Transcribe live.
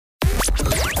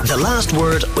The Last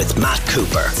Word with Matt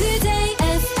Cooper.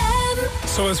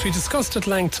 So as we discussed at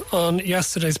length on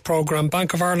yesterday's programme,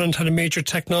 Bank of Ireland had a major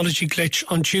technology glitch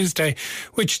on Tuesday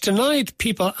which denied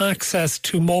people access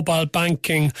to mobile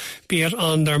banking, be it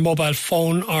on their mobile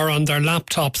phone or on their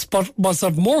laptops. But was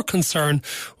of more concern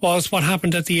was what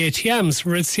happened at the ATMs,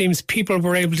 where it seems people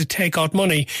were able to take out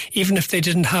money even if they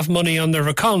didn't have money on their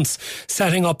accounts,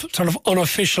 setting up sort of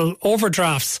unofficial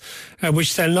overdrafts,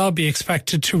 which they'll now be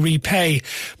expected to repay.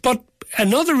 But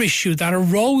another issue that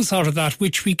arose out of that,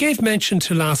 which we gave mention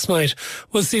to last night,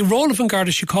 was the role of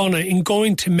Garda Síochána in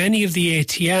going to many of the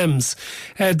ATMs.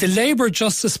 The Labour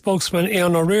Justice spokesman,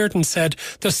 Eoin O'Riordan, said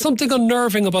there's something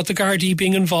unnerving about the Gardaí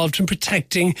being involved in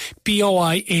protecting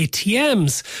BOI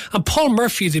ATMs. And Paul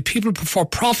Murphy, the People Before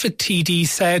Profit TD,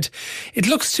 said, it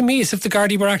looks to me as if the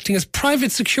Gardaí were acting as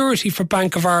private security for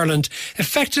Bank of Ireland,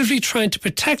 effectively trying to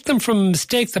protect them from a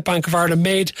mistake that Bank of Ireland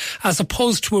made, as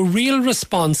opposed to a real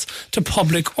response to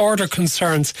public order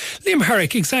concerns. Liam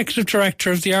Herrick, Executive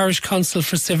Director of the Irish Council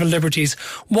for Civil Liberties,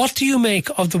 what do you make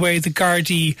of the way the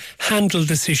Gardaí handled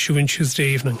this issue on Tuesday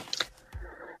evening?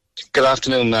 Good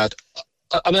afternoon, Matt.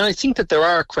 I think that there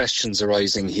are questions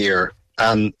arising here.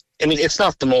 It's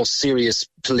not the most serious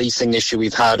policing issue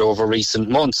we've had over recent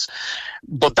months,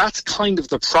 but that's kind of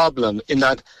the problem, in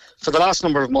that for the last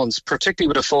number of months, particularly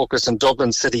with a focus in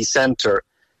Dublin city centre,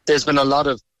 there's been a lot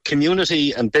of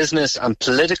community and business and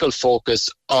political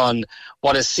focus on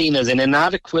what is seen as an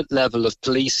inadequate level of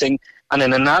policing and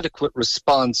an inadequate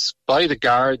response by the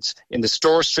guards in the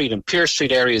Store Street and Pearse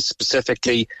Street areas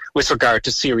specifically with regard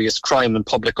to serious crime and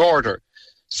public order.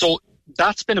 So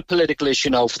that's been a political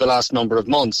issue now for the last number of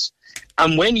months.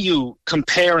 And when you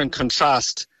compare and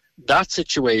contrast that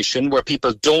situation where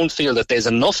people don't feel that there's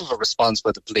enough of a response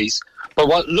by the police, but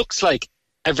what looks like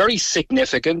a very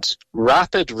significant,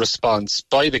 rapid response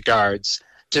by the guards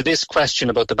to this question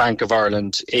about the Bank of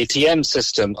Ireland ATM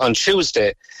system on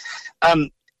Tuesday.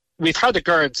 We've had the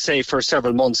guards say for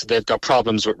several months that they've got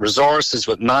problems with resources,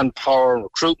 with manpower,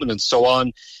 recruitment and so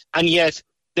on, and yet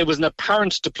there was an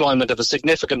apparent deployment of a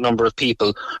significant number of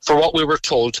people for what we were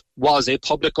told was a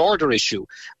public order issue.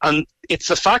 And it's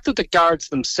the fact that the guards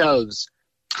themselves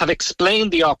have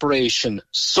explained the operation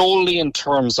solely in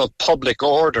terms of public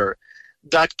order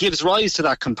that gives rise to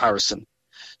that comparison.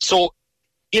 So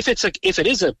if it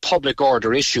is a public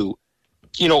order issue,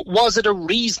 was it a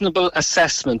reasonable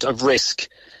assessment of risk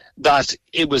that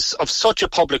it was of such a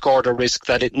public order risk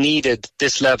that it needed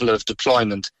this level of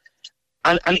deployment?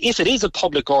 And if it is a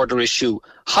public order issue,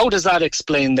 how does that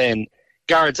explain then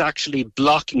guards actually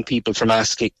blocking people from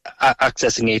accessing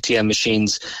ATM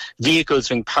machines, vehicles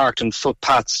being parked on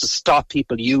footpaths to stop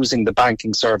people using the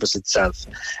banking service itself?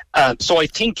 So I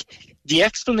think the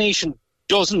explanation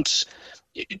doesn't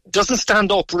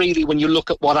stand up really when you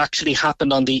look at what actually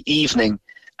happened on the evening.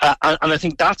 And I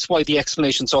think that's why the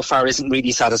explanation so far isn't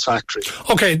really satisfactory.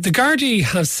 OK, the Gardaí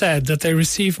have said that they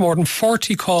received more than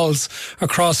 40 calls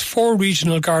across 4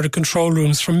 regional Garda control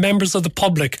rooms from members of the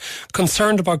public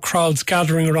concerned about crowds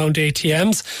gathering around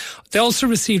ATMs. They also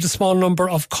received a small number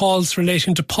of calls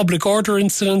relating to public order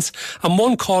incidents and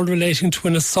one call relating to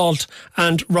an assault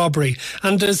and robbery.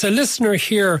 And there's a listener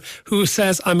here who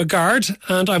says, I'm a guard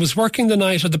and I was working the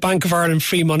night of the Bank of Ireland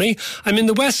free money. I'm in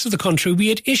the west of the country. We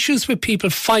had issues with people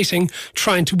fighting,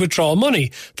 trying to withdraw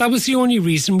money. That was the only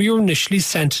reason we were initially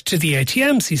sent to the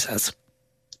ATMs, he says.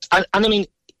 And I mean,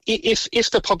 if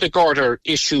the public order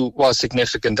issue was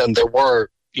significant and there were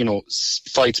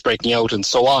fights breaking out and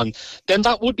so on, then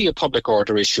that would be a public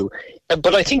order issue.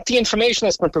 But I think the information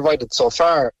that's been provided so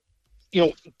far,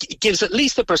 gives at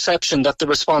least the perception that the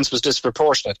response was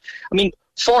disproportionate. I mean,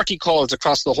 40 calls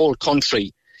across the whole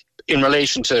country in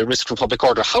relation to risk for public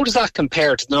order. How does that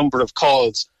compare to the number of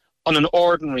calls on an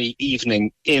ordinary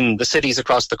evening in the cities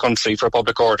across the country for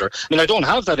public order? I mean, I don't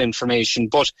have that information,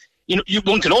 but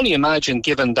one can only imagine,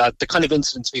 given that the kind of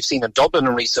incidents we've seen in Dublin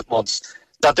in recent months,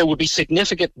 that there would be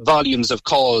significant volumes of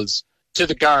calls to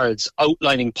the guards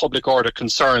outlining public order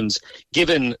concerns,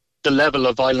 given the level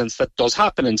of violence that does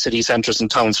happen in city centres and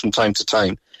towns from time to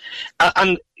time.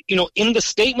 And in the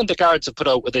statement the guards have put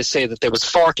out, where they say that there was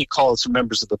 40 calls from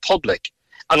members of the public,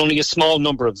 and only a small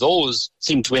number of those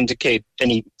seem to indicate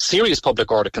any serious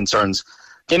public order concerns,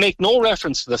 they make no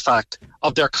reference to the fact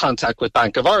of their contact with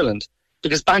Bank of Ireland.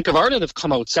 Because Bank of Ireland have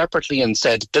come out separately and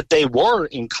said that they were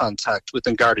in contact with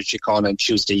Garda Síochána on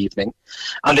Tuesday evening.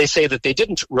 And they say that they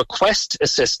didn't request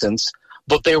assistance,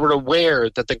 but they were aware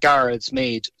that the guards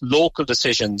made local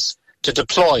decisions to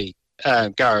deploy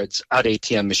guards at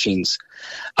ATM machines.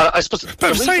 I suppose.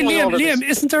 But sorry, Liam,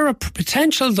 isn't there a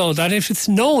potential though that if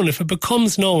it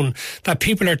becomes known that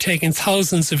people are taking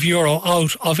thousands of euro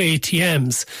out of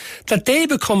ATMs, that they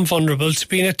become vulnerable to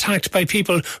being attacked by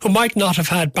people who might not have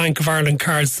had Bank of Ireland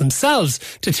cards themselves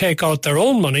to take out their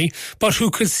own money, but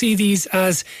who could see these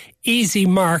as easy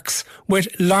marks with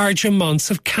large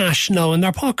amounts of cash now in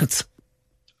their pockets?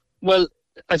 Well,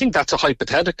 I think that's a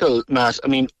hypothetical, Matt. I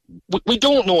mean, we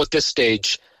don't know at this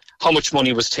stage how much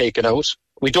money was taken out.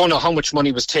 We don't know how much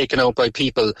money was taken out by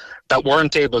people that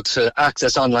weren't able to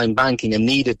access online banking and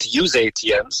needed to use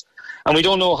ATMs. And we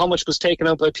don't know how much was taken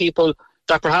out by people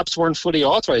that perhaps weren't fully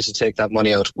authorised to take that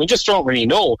money out. We just don't really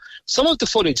know. Some of the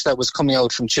footage that was coming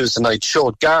out from Tuesday night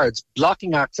showed guards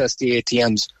blocking access to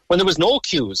ATMs when there was no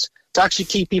queues to actually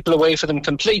keep people away from them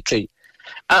completely.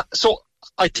 So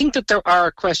I think that there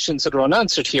are questions that are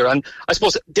unanswered here. And I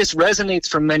suppose this resonates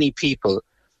for many people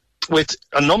with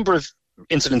a number of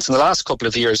incidents in the last couple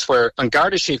of years where An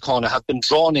Garda Síochána have been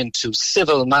drawn into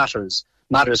civil matters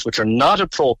which are not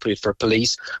appropriate for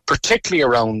police, particularly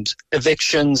around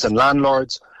evictions and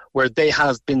landlords, where they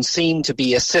have been seen to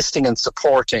be assisting and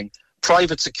supporting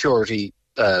private security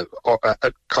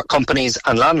companies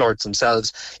and landlords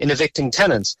themselves in evicting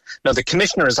tenants. Now, the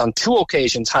Commissioner has on 2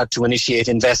 occasions had to initiate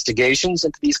investigations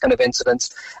into these kind of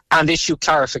incidents and issue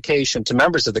clarification to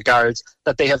members of the Guards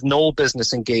that they have no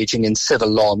business engaging in civil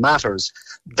law matters.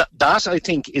 That I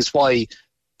think, is why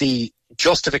the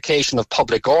justification of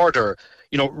public order,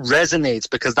 resonates,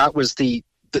 because that was the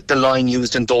line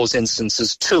used in those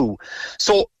instances too.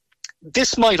 So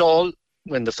this might all,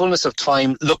 when the fullness of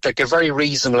time, looked like a very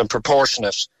reasonable and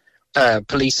proportionate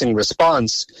policing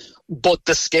response. But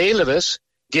the scale of it,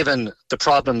 given the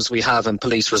problems we have in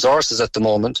police resources at the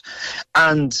moment,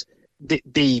 and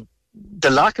the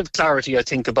lack of clarity, I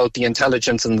think, about the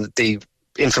intelligence and the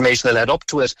information that led up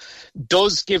to it,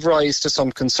 does give rise to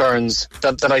some concerns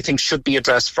that I think should be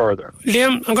addressed further.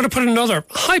 Liam, I'm going to put another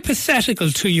hypothetical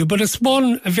to you, but it's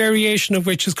a variation of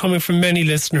which is coming from many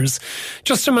listeners.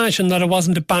 Just imagine that it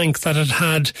wasn't a bank that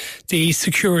had the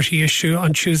security issue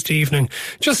on Tuesday evening.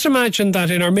 Just imagine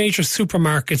that in our major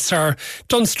supermarkets, our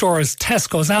Dunnes Stores,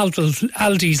 Tesco's,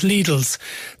 Aldi's, Lidl's,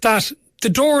 that the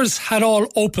doors had all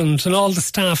opened and all the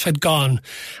staff had gone,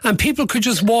 and people could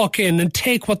just walk in and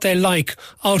take what they like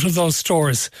out of those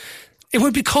stores. It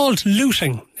would be called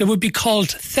looting. It would be called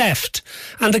theft.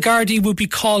 And the Gardaí would be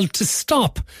called to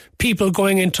stop people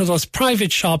going into those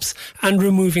private shops and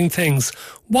removing things.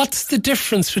 What's the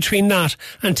difference between that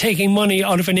and taking money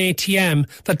out of an ATM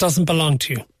that doesn't belong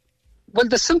to you? Well,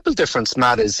 the simple difference,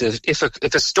 Matt, is if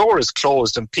a store is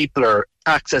closed and people are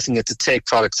accessing it to take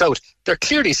products out, they're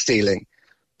clearly stealing.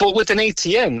 But with an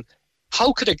ATM,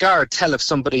 how could a guard tell if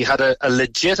somebody had a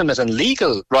legitimate and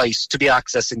legal right to be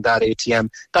accessing that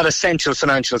ATM, that essential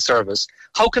financial service?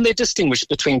 How can they distinguish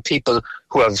between people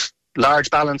who have large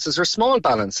balances or small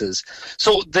balances?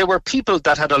 So there were people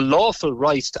that had a lawful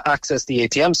right to access the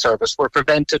ATM service were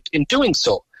prevented in doing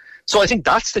so. So I think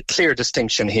that's the clear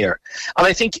distinction here. And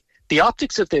I think the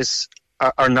optics of this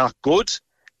are not good,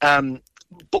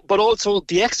 but also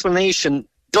the explanation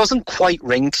doesn't quite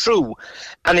ring true,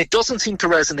 and it doesn't seem to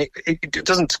resonate. It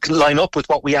doesn't line up with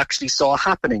what we actually saw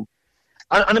happening.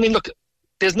 And I mean, look,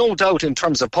 there's no doubt in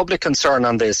terms of public concern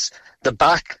on this, the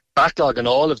backlog in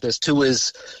all of this too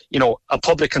is, a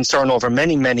public concern over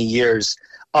many, many years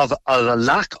of a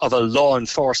lack of a law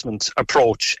enforcement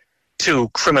approach to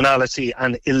criminality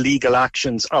and illegal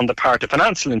actions on the part of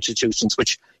financial institutions,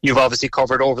 which you've obviously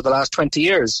covered over the last 20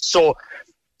 years. So,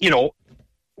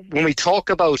 when we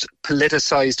talk about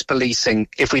politicised policing,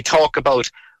 if we talk about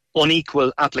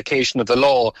unequal application of the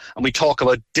law, and we talk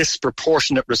about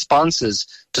disproportionate responses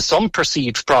to some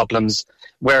perceived problems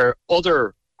where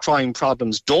other crime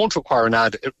problems don't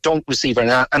receive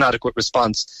an adequate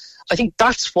response, I think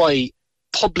that's why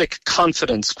public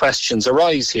confidence questions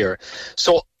arise here.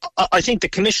 So I think the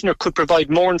Commissioner could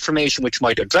provide more information which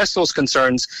might address those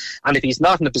concerns, and if he's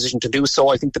not in a position to do so,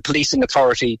 I think the policing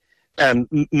authority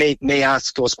may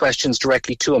ask those questions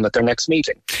directly to him at their next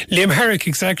meeting. Liam Herrick,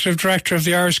 Executive Director of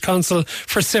the Irish Council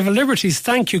for Civil Liberties,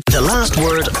 thank you. The Last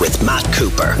Word with Matt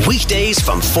Cooper. Weekdays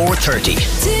from 4:30.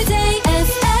 Today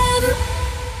FM.